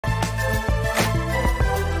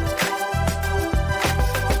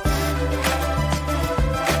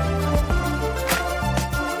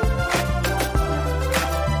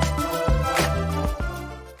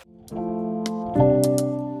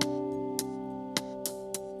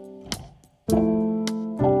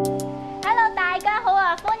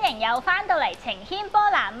情牽波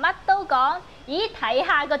蘭乜都講，咦睇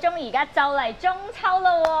下個鐘而家就嚟中秋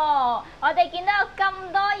啦喎！我哋見到有咁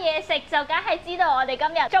多嘢食，就梗係知道我哋今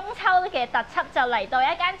日中秋嘅特輯就嚟到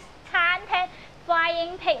一間餐廳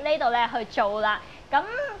Flying Pig 呢度咧去做啦。咁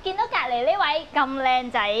見到隔離呢位咁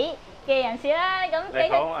靚仔嘅人士啦，咁你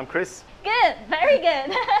好，I'm Chris。Good, very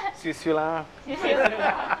good 少少啦，少少。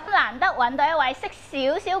難得揾到一位識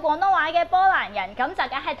少少廣東話嘅波蘭人，咁就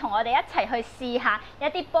梗係同我哋一齊去試下一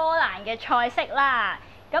啲波蘭嘅菜式啦。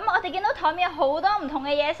咁我哋見到台面有好多唔同嘅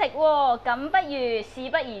嘢食喎，咁不如事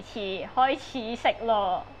不宜遲，開始食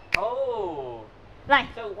咯。Oh. 嚟。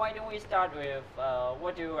 So why don't we start with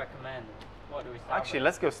what do you recommend? What do we start Actually,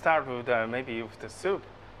 with? let's go start with maybe with the soup.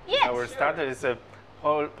 Yes. Our starter is a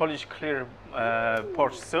Polish clear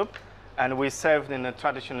pork soup, and we served in a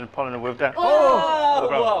traditional Poland with the. Oh!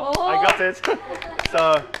 Bro, Oh. I got it.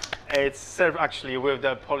 So it's served actually with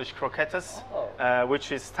the Polish croquettes,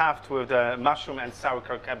 which is stuffed with the mushroom and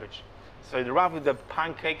sauerkraut cabbage. So it's wrapped with the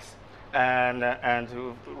pancakes and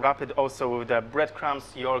wrap it also with the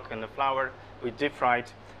breadcrumbs, yolk, and the flour. We deep fry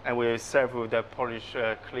it, and we serve with the Polish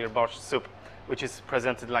clear borscht soup, which is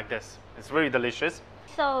presented like this. It's really delicious.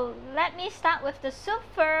 So let me start with the soup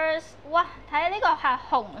first。哇，睇下呢個係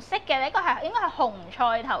紅色嘅，呢個係應該係紅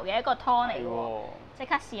菜頭嘅一個湯嚟嘅喎。即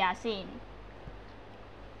刻試下先。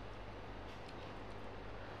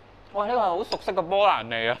哇！呢個係好熟悉嘅波蘭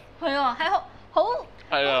味啊！係啊，係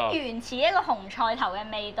好原始一個紅菜頭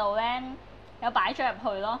嘅味道咧，有擺咗入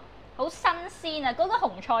去咯，好新鮮啊！嗰個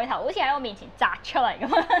紅菜頭好似喺我面前摘出嚟咁。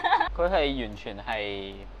佢係完全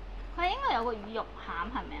係。佢應該有個魚肉餡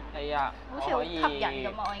係咪啊？係啊，好似好吸引咁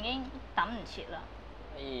啊！我已經等唔切啦。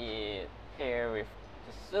可以 pair with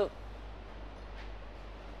the soup。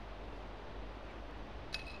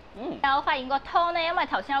我發現個湯咧，因為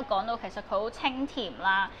頭先有講到其實佢好清甜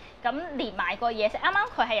啦，咁連埋個嘢食，啱啱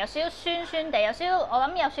佢係有少少酸酸地，有少少我諗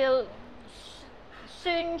有少少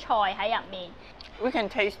酸菜喺入面。We can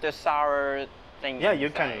taste the sour thing. Yeah, you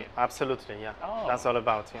can absolutely. Yeah, that's all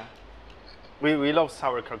about. Yeah. We love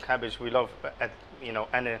sauerkraut cabbage. We love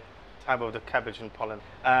any type of the cabbage in Poland.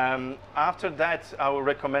 After that, I would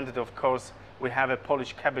recommend it. Of course, we have a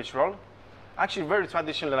Polish cabbage roll. Actually, very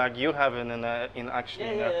traditional, like you have in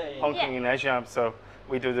Hong Kong in Asia. So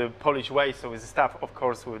we do the Polish way. So it's stuffed, of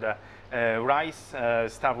course, with the rice,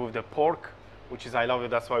 stuffed with the pork, which is I love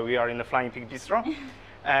it. That's why we are in the Flying Pig Bistro.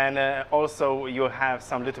 And also you have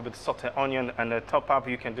some little bit sauté onion, and the top up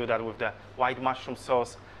you can do that with the white mushroom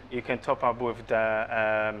sauce. You can top up with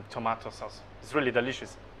the tomato sauce. It's really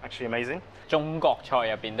delicious, actually amazing. 中國菜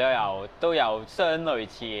入邊都有相類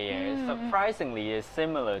似嘅嘢。Surprisingly, it's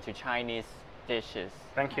similar to Chinese dishes.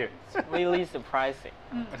 Thank you. It's really surprising.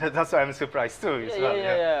 That's why I'm surprised too. As well,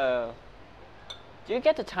 Yeah. Do you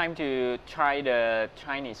get the time to try the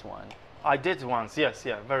Chinese one? I did once. Yes,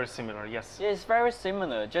 yeah, very similar. Yes. Yeah, it's very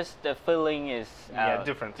similar. Just the filling is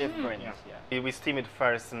different. Different. Yeah. We steam it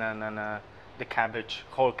first, and then the cabbage,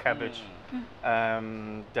 whole cabbage.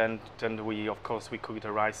 Then we, of course, we cook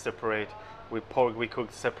the rice separate. We pork we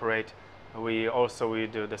cook separate. We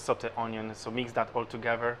do the sauté onion. So mix that all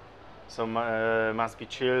together. So must be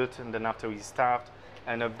chilled, and then after we stuffed.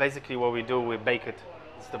 And basically what we do, we bake it.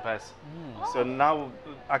 It's the best. So now,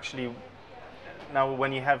 actually,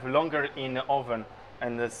 when you have longer in the oven,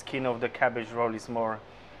 and the skin of the cabbage roll is more.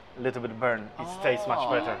 A little bit burned. It tastes much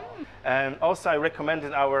better. And also I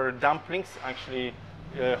recommended our dumplings. Actually,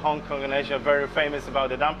 Hong Kong and Asia are very famous about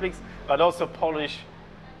the dumplings, but also Polish,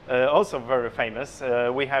 also very famous.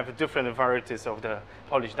 We have different varieties of the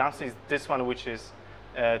Polish dumplings. This one, which is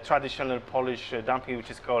traditional Polish dumpling,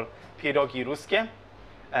 which is called Pierogi ruskie,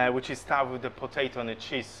 which is stuffed with the potato and the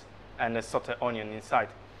cheese and the sauté onion inside.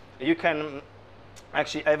 You can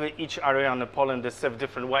actually each area in Poland they serve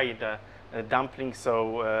different way the dumpling.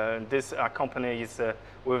 So this accompanies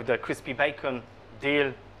with the crispy bacon,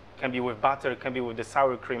 dill, can be with butter, can be with the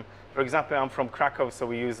sour cream. For example, I'm from Krakow, so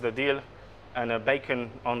we use the dill and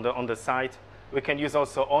bacon on the side. We can use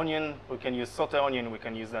also onion, we can use sauté onion, we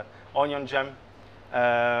can use the onion jam.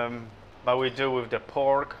 But we do with the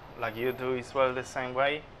pork, like you do as well the same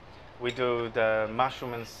way. We do the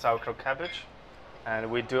mushroom and sauerkraut cabbage. And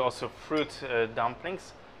we do also fruit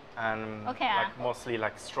dumplings. And mostly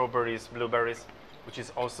like strawberries, blueberries, which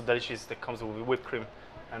is also delicious. That comes with whipped cream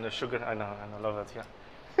and the sugar. I know, and I love it.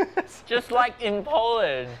 Yeah. Just like in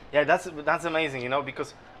Poland. Yeah, that's amazing.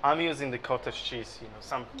 Because I'm using the cottage cheese.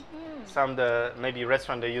 Some maybe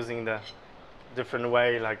restaurant they're using the different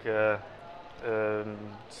way, like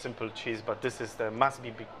simple cheese. But this is must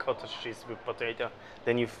be big cottage cheese with potato.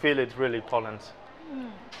 Then you feel it really Poland.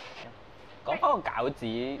 講翻個餃子，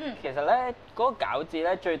其實咧嗰個餃子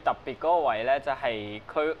咧最特別嗰個位咧就係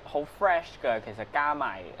佢好 fresh 嘅，其實加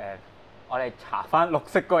埋我哋查翻綠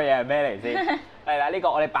色嗰嘢係咩嚟先？係啦，呢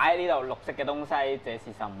個我哋擺喺呢度綠色嘅東西，這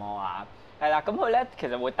是什麼啊？係啦，咁佢咧其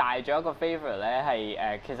實會帶咗一個 favour 咧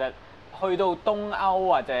係其實去到東歐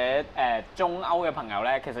或者中歐嘅朋友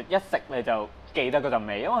咧，其實一食你就記得嗰陣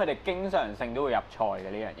味，因為佢哋經常性都會入菜嘅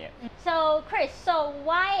呢樣嘢。So Chris,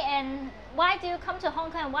 why do you come to Hong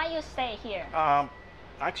Kong and why you stay here?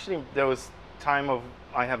 Actually, there was time of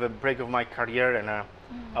I have a break of my career and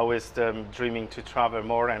I was dreaming to travel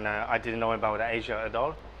more and I didn't know about Asia at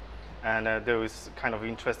all. And there was kind of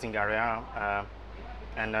interesting area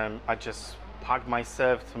and I just packed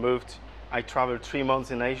myself, moved. I traveled 3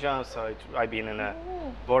 months in Asia, so I've been in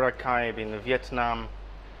Boracay, I've been in Vietnam,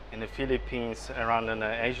 in the Philippines, around in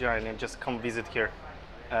Asia, and then just come visit here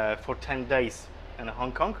for 10 days in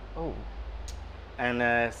Hong Kong. Oh.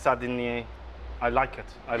 And suddenly, I like it.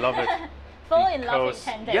 I love it. Fall in love in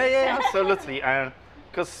 10 days. Yeah, absolutely. And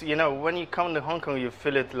because you know, when you come to Hong Kong, you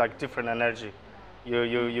feel it like different energy.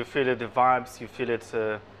 You feel it, the vibes. You feel it,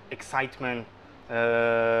 excitement,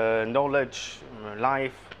 knowledge,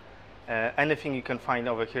 life. Anything you can find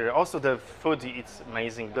over here. Also, the food, it's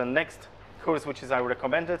amazing. The next course, which is I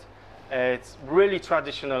recommended, it's really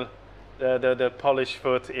traditional. The Polish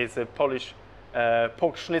food is a Polish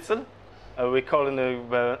pork schnitzel. We call in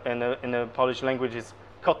the Polish language is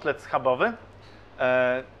kotlets schabowe.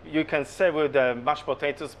 You can serve with mashed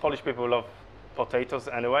potatoes. Polish people love potatoes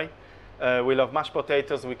anyway. We love mashed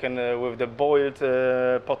potatoes. We can with the boiled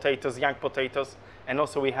potatoes, young potatoes, and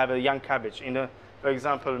also we have a young cabbage. For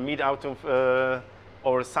example, mid-autumn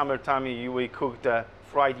or summertime, we cook the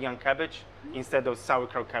fried young cabbage instead of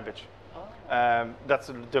sauerkraut cabbage.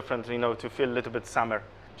 That's different, you know, to feel a little bit summer.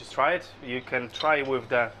 Just try it. You can try with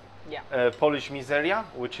the Polish mizeria,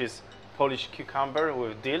 which is Polish cucumber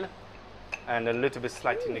with dill, and a little bit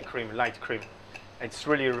slight in the cream, light cream. It's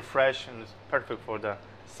really refreshing and it's perfect for the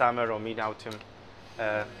summer or mid-autumn.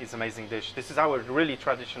 It's an amazing dish. This is our really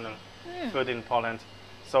traditional food in Poland.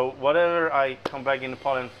 So whatever I come back in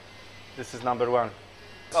Poland, this is number one.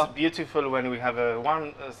 It's beautiful when we have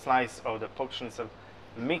one slice of the pork schnitzel,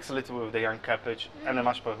 mix a little with the young cabbage and the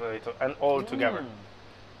mashed potato, and all together.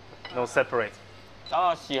 No separate. 等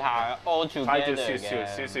我試下 all together 嘅。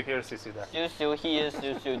少少 here， 少少 there。少少 here， 少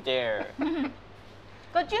少 there。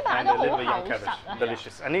個豬扒 And 都 a 好 little bit young 厚實 cabbage, 啊。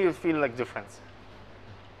 delicious. And you feel like difference.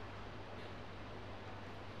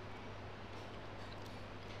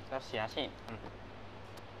 我試下先。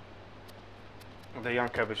The young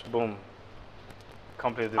cabbage, boom.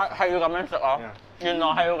 Completely 係要咁樣食啊！原來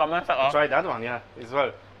係要咁樣食啊！ Try that one, yeah, as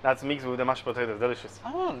well. That's mixed with the mashed potatoes, delicious.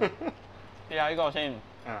 試下呢個先。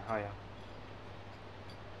Yeah.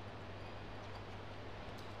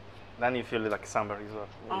 Then you feel like summer as well.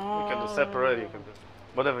 You can do separate, you can do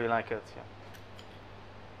whatever you like it,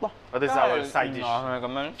 yeah. But this is our side dish. 係咁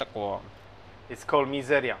樣食喎。 It's called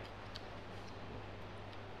mizeria.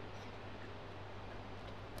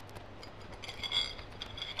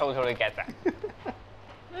 吐你嘅啫。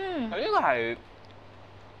佢呢個係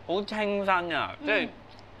好清新啊，即係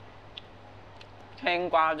青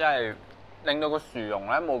瓜真係令到個薯蓉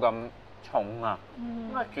咧冇咁重啊，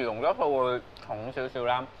因為薯蓉嗰套會重少少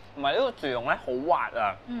啦，同埋呢個薯蓉咧好滑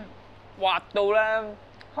啊，滑到咧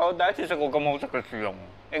我第一次食過咁好食嘅薯蓉，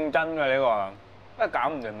認真嘅呢個，真係搞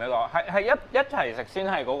唔掂呢個，係一齊食先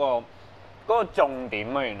係嗰個重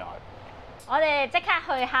點啊原來。我哋即刻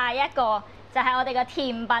去下一個。就係我哋嘅甜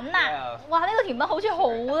品啦！哇，呢個甜品好似好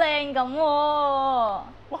靚咁喎！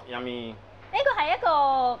 Yummy. 呢個係一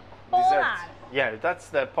個波蘭。Yeah, that's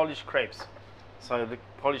the Polish crepes. So the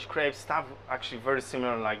Polish crepes start actually very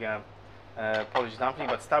similar like Polish dumpling,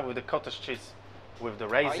 but start with the cottage cheese, with the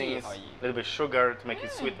raisins, a little bit sugar to make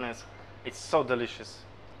it sweetness. It's so delicious.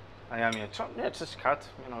 Yummy. Yeah, just cut.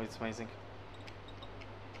 You know, it's amazing.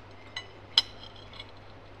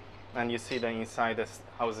 And you see the inside,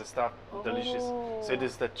 how's the stuff, delicious. So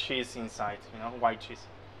this is the cheese inside, you know, white cheese.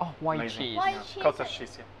 Oh, white Amazing. cheese. White cheese. Cottage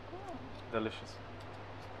cheese, yeah. Delicious.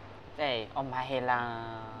 即係我買起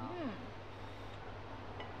啦。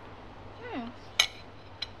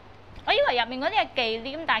我以為入面嗰啲係忌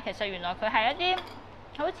廉，但係其實原來佢係一啲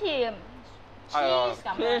好似 cheese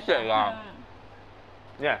咁樣。cheese 嚟㗎。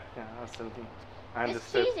Yeah, absolutely. I It's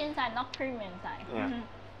understood. cheese inside, not cream inside. Yeah.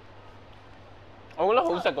 我覺得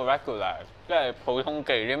好食過 regular， 即係普通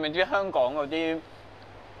忌廉。你知香港嗰啲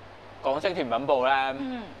港式甜品鋪咧，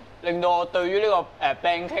令到我對於呢個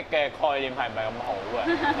pancake 嘅概念係唔係咁好嘅？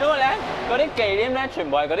因為咧嗰啲忌廉咧，全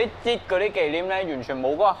部係嗰啲擠嗰啲忌廉咧，完全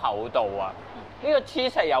冇嗰個厚度啊！呢個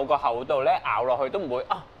cheese 係有個厚度咧，咬落去都唔會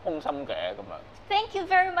空心嘅咁樣。Thank you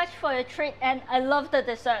very much for your treat, and I love the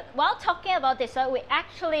dessert. While talking about dessert, we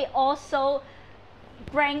actually also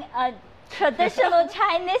bring a traditional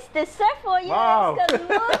Chinese dessert for you. Wow. It's the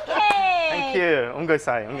mooncake. Thank you. 옮겨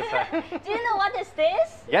晒. Do you know what is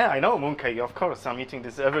this? Yeah, I know mooncake. Of course, I'm eating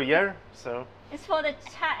this every year. So It's for the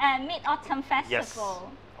Mid-Autumn Festival. yes,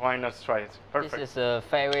 why not try it? Perfect. This is a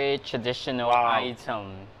very traditional Wow.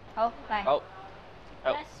 item. 好，嚟。 Oh,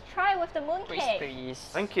 oh. Let's try with the mooncake. Please.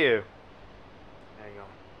 Thank you. There you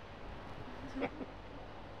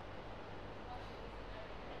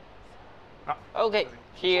go. Okay.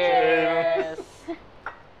 Cheers.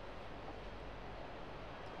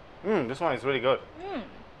 This one is really good.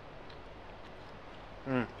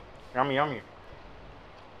 Yummy, yummy.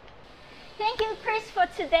 Thank you, Chris, for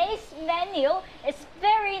today's menu. It's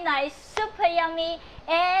very nice, super yummy.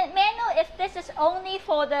 And may I know if this is only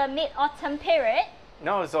for the Mid-Autumn period?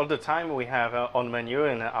 No, it's all the time we have on menu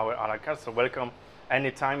in our a la carte. So welcome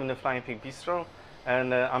anytime in the Flying Pig Bistro.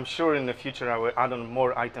 And I'm sure in the future I will add on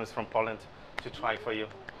more items from Poland to try for you.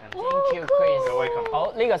 And Thank you, Chris. You're welcome.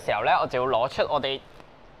 好，呢個時候咧，我就要攞出我哋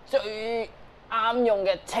最啱用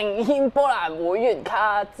嘅情牽波蘭會員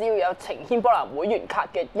卡，只要有情牽波蘭會員卡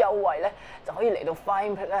嘅優惠咧，就可以嚟到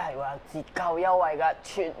Flying Pig 咧係會有折扣優惠㗎，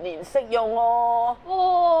全年適用喎。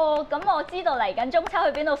哇，咁我知道嚟緊中秋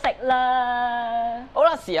去邊度食啦。好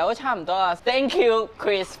啦，時候都差唔多啦。Thank you,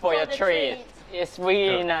 Chris, for your the treat. treat. It's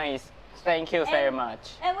really nice. Thank you very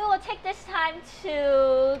much. And we will take this time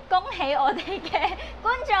to 恭喜我哋嘅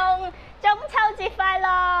觀眾中秋節快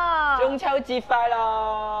樂！中秋節快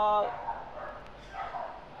樂！